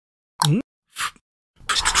Good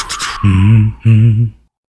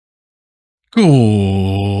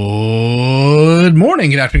morning,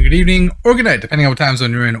 good afternoon, good evening, or good night, depending on what time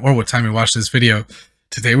zone you're in or what time you watch this video.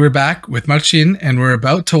 Today we're back with Marcin, and we're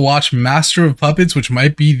about to watch Master of Puppets, which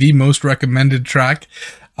might be the most recommended track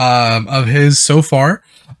of his so far.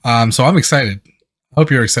 So I'm excited. Hope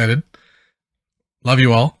you're excited. Love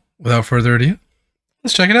you all. Without further ado,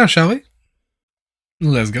 let's check it out, shall we?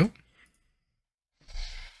 Let's go.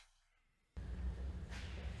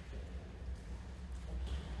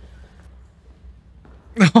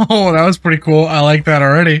 Oh, that was pretty cool. I like that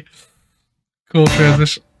already. Cool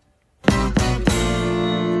transition.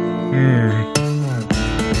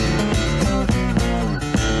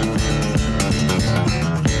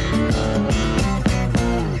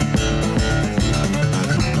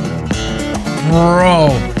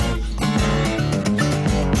 Bro.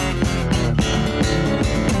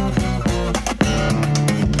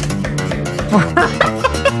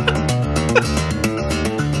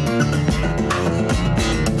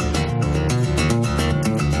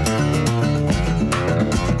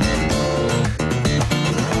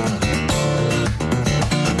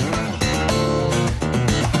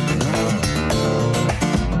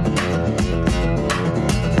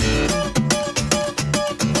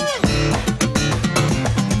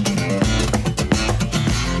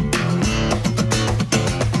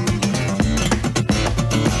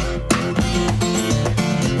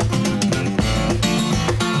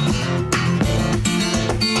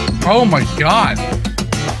 Oh my god.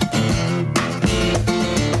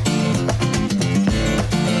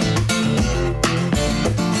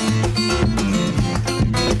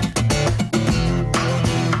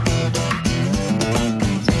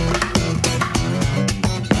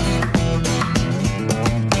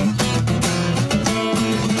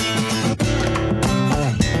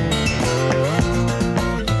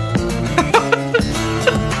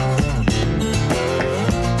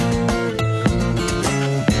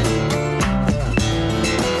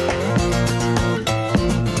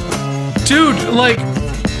 Dude, like,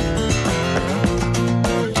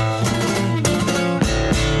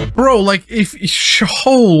 bro, like,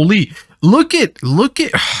 holy, look at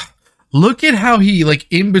how he, like,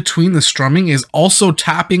 in between the strumming is also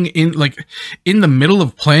tapping in, like, in the middle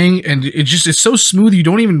of playing, and it's so smooth you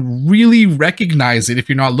don't even really recognize it if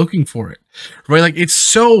you're not looking for it, right? Like, it's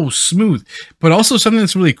so smooth. But also something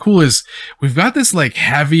that's really cool is we've got this, like,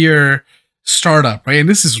 heavier startup, right? And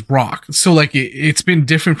this is rock, so like it's been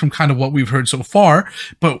different from kind of what we've heard so far,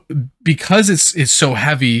 but because it's so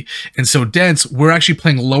heavy and so dense, we're actually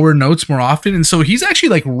playing lower notes more often, and so he's actually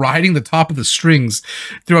like riding the top of the strings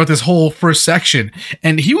throughout this whole first section,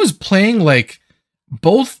 and he was playing like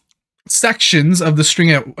both sections of the string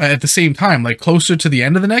at the same time, like closer to the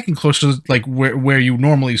end of the neck and closer to like where you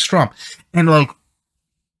normally strum, and like,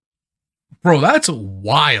 bro, that's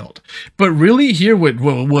wild. But really here,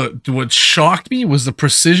 what shocked me was the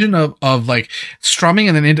precision of like strumming,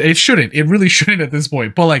 and then it really shouldn't at this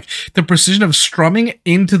point, but like the precision of strumming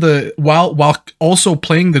into the, while also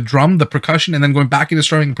playing the drum, the percussion, and then going back into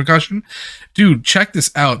strumming and percussion. Dude, check this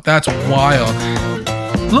out. That's wild.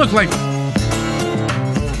 Look, like,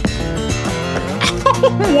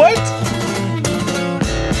 what?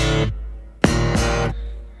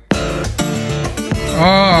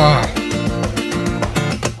 Ah.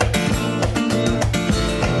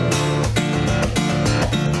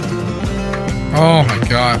 Oh my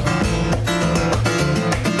god.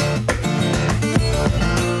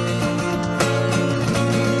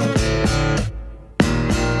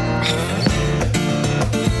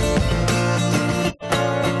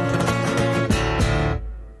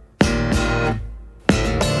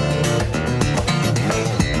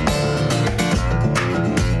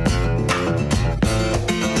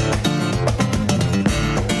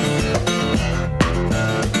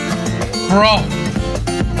 Bro.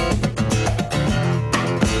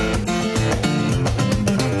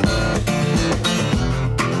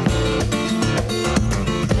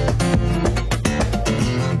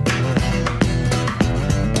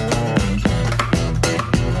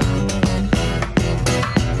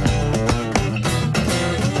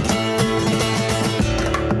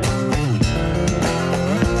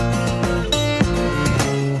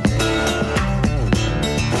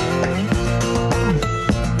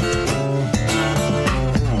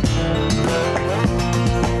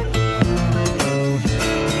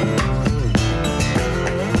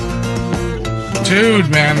 Dude,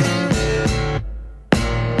 man.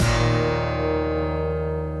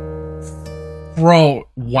 Bro,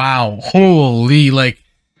 wow. Holy, like,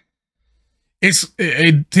 it's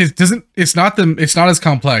not as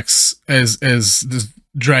complex as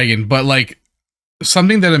dragon, but like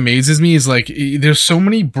something that amazes me is like there's so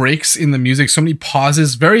many breaks in the music, so many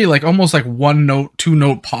pauses, very like almost like one note, two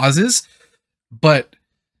note pauses, but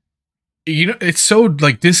you know, it's so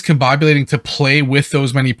like discombobulating to play with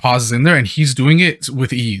those many pauses in there, and he's doing it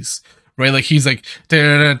with ease, right? Like he's like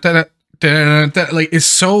like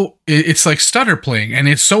it's like stutter playing, and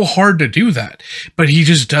it's so hard to do that, but he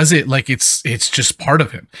just does it like it's just part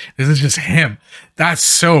of him. This is just him. That's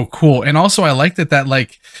so cool. And also I like that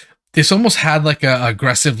like this almost had like a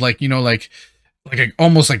aggressive, like, you know, like a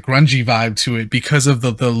almost like grungy vibe to it because of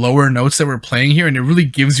the lower notes that we're playing here, and it really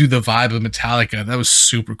gives you the vibe of Metallica. That was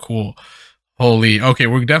super cool. Holy, okay,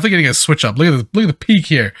 we're definitely getting a switch up. Look at this, look at the peak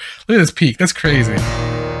here. Look at this peak. That's crazy.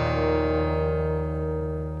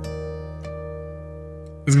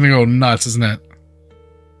 It's gonna go nuts, isn't it?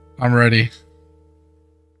 I'm ready.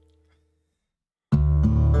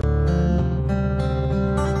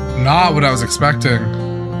 Not what I was expecting.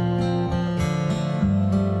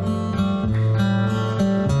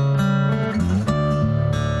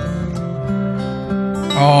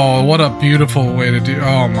 Oh, what a beautiful way to do.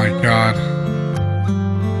 Oh my god.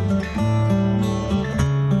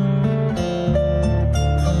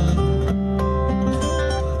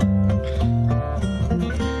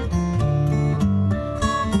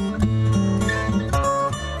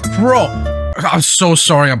 Bro, I'm so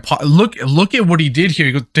sorry. Look at what he did here.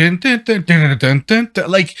 He goes dun, dun, dun, dun, dun, dun,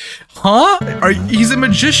 dun. Like, huh? He's a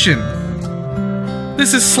magician.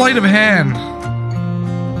 This is sleight of hand.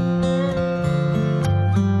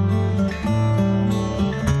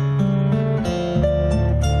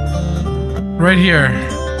 Right here.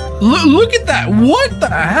 Look at that. What the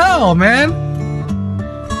hell, man?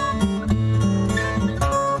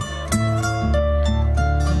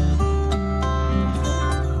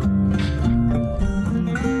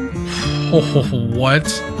 Oh, what?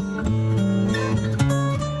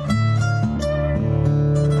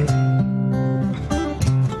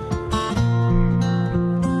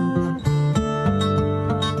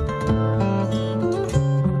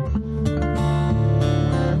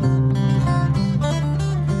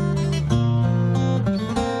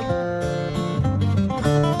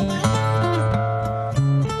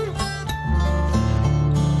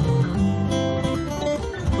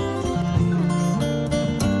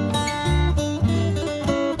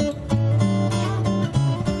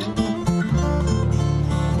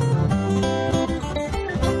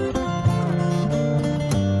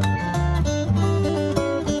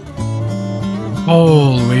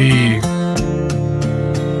 Holy.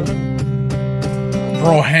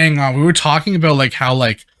 Bro, hang on. We were talking about like how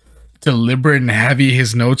like deliberate and heavy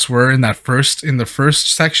his notes were in the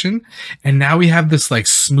first section, and now we have this like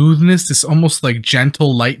smoothness, this almost like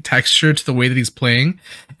gentle light texture to the way that he's playing,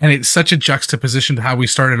 and it's such a juxtaposition to how we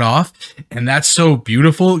started off, and that's so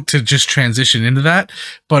beautiful to just transition into that.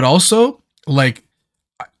 But also, like,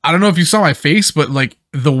 I don't know if you saw my face, but like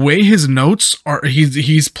the way his notes are,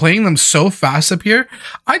 he's playing them so fast up here.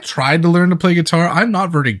 I tried to learn to play guitar. I'm not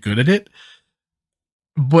very good at it,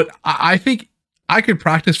 but I think I could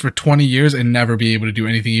practice for 20 years and never be able to do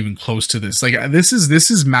anything even close to this. Like this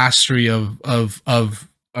is mastery of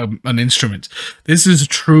an instrument. This is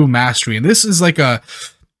true mastery, and this is like a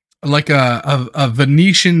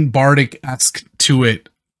Venetian bardic-esque to it,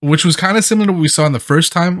 which was kind of similar to what we saw in the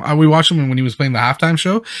first time we watched him when he was playing the halftime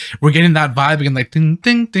show. We're getting that vibe again, like ding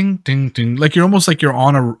ding ding ding ding, like you're almost like you're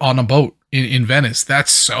on a boat in Venice.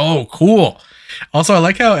 That's so cool. Also, I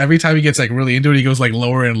like how every time he gets like really into it, he goes like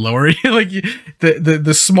lower and lower. Like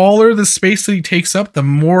the smaller the space that he takes up, the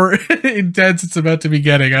more intense it's about to be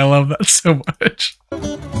getting. I love that so much.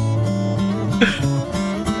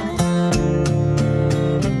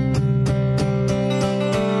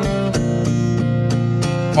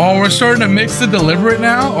 Oh, we're starting to mix the deliberate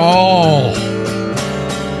now? Oh.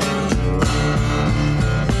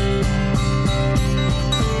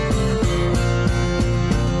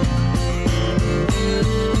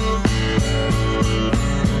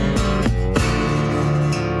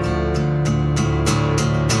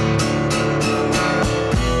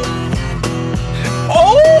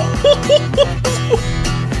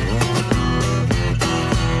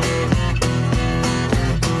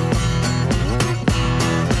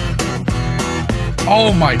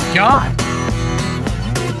 Oh my god!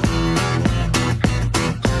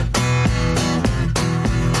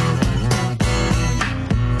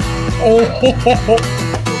 Oh!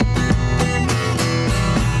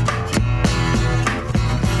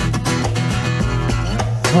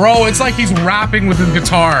 Bro, it's like he's rapping with his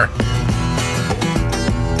guitar.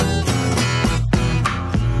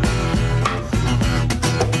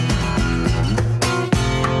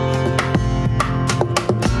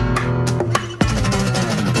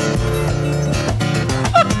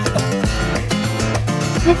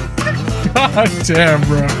 Damn,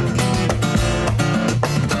 bro.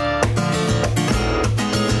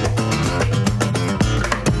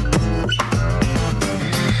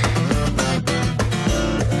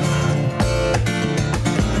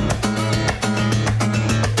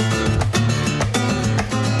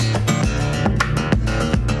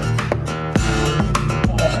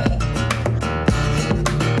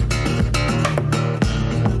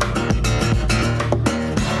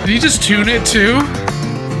 Did he just tune it too?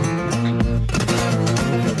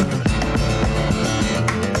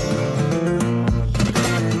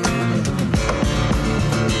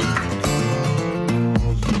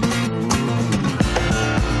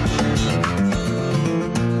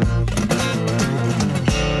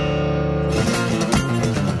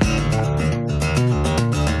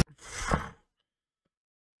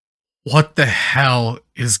 What the hell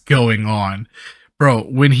is going on? Bro,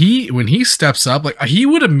 when he steps up, like, he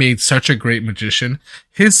would have made such a great magician.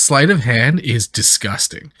 His sleight of hand is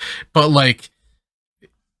disgusting. But like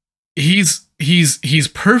he's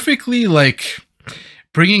perfectly like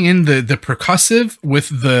bringing in the percussive with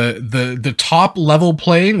the top level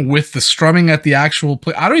playing with the strumming at the actual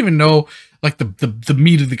play. I don't even know like the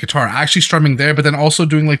meat of the guitar actually strumming there, but then also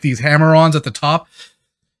doing like these hammer-ons at the top.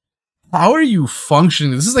 How are you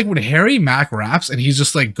functioning? This is like when Harry Mack raps and he's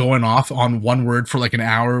just like going off on one word for like an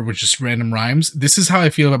hour with just random rhymes. This is how I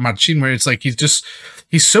feel about Marcin, where it's like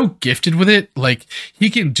he's so gifted with it. Like he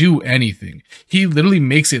can do anything. He literally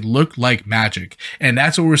makes it look like magic. And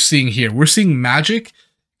that's what we're seeing here. We're seeing magic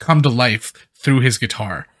come to life through his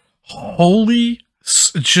guitar. Holy,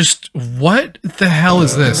 just what the hell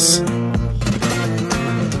is this?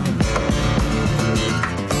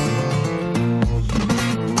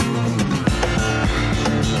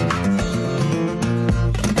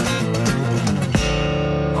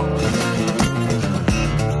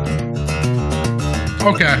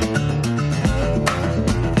 Okay.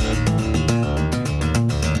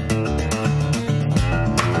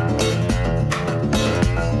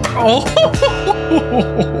 Oh.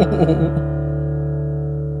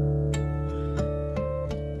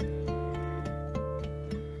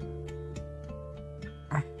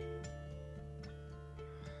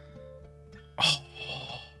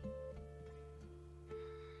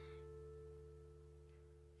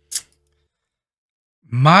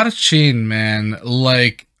 Marcin, man,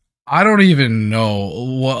 like, I don't even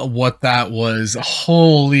know what that was.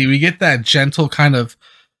 Holy, we get that gentle kind of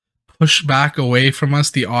push back away from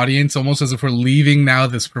us, the audience, almost as if we're leaving now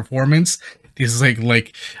this performance. This is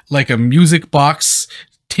like a music box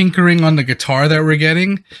tinkering on the guitar that we're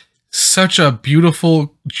getting. Such a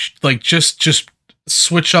beautiful, like, just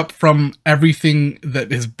switch up from everything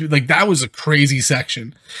that is like, that was a crazy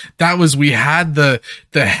section. That was, we had the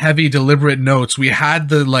heavy deliberate notes, we had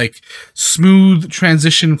the like smooth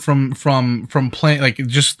transition from playing, like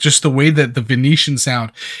just the way that the Venetian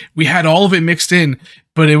sound, we had all of it mixed in,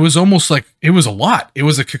 but it was almost like it was a lot. It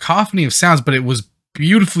was a cacophony of sounds, but it was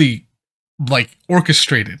beautifully like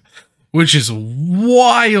orchestrated, which is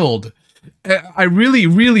wild. I really,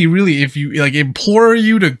 if you like, implore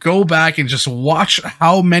you to go back and just watch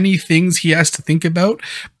how many things he has to think about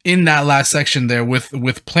in that last section there,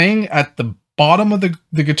 with playing at the bottom of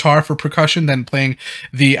the guitar for percussion, then playing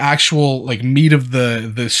the actual like meat of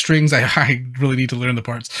the strings. I really need to learn the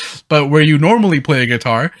parts, but where you normally play a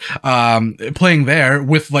guitar, playing there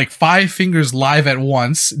with like 5 fingers live at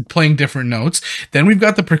once, playing different notes. Then we've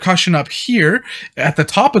got the percussion up here at the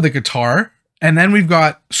top of the guitar. And then we've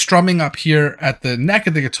got strumming up here at the neck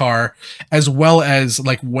of the guitar, as well as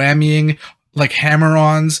like whammying, like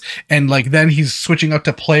hammer-ons, and like then he's switching up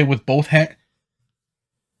to play with both hands.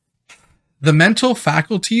 The mental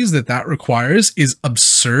faculties that requires is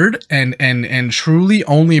absurd and truly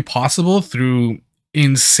only possible through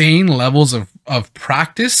insane levels of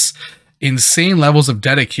practice, insane levels of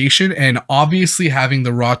dedication, and obviously having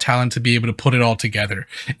the raw talent to be able to put it all together.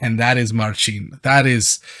 And that is Marcin. That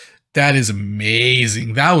is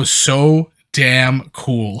amazing. That was so damn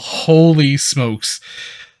cool. Holy smokes.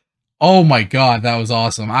 Oh my God, that was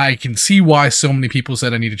awesome. I can see why so many people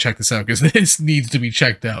said I need to check this out, because this needs to be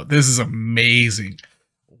checked out. This is amazing.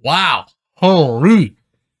 Wow. Holy.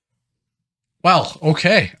 Well,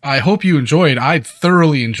 okay. I hope you enjoyed. I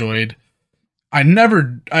thoroughly enjoyed. There's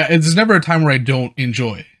never a time where I don't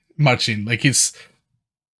enjoy Marcin. Like, it's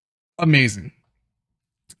amazing.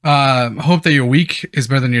 Hope that your week is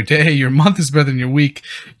better than your day, your month is better than your week,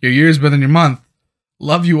 your year is better than your month.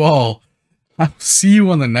 Love you all. I'll see you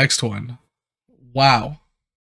on the next one. Wow.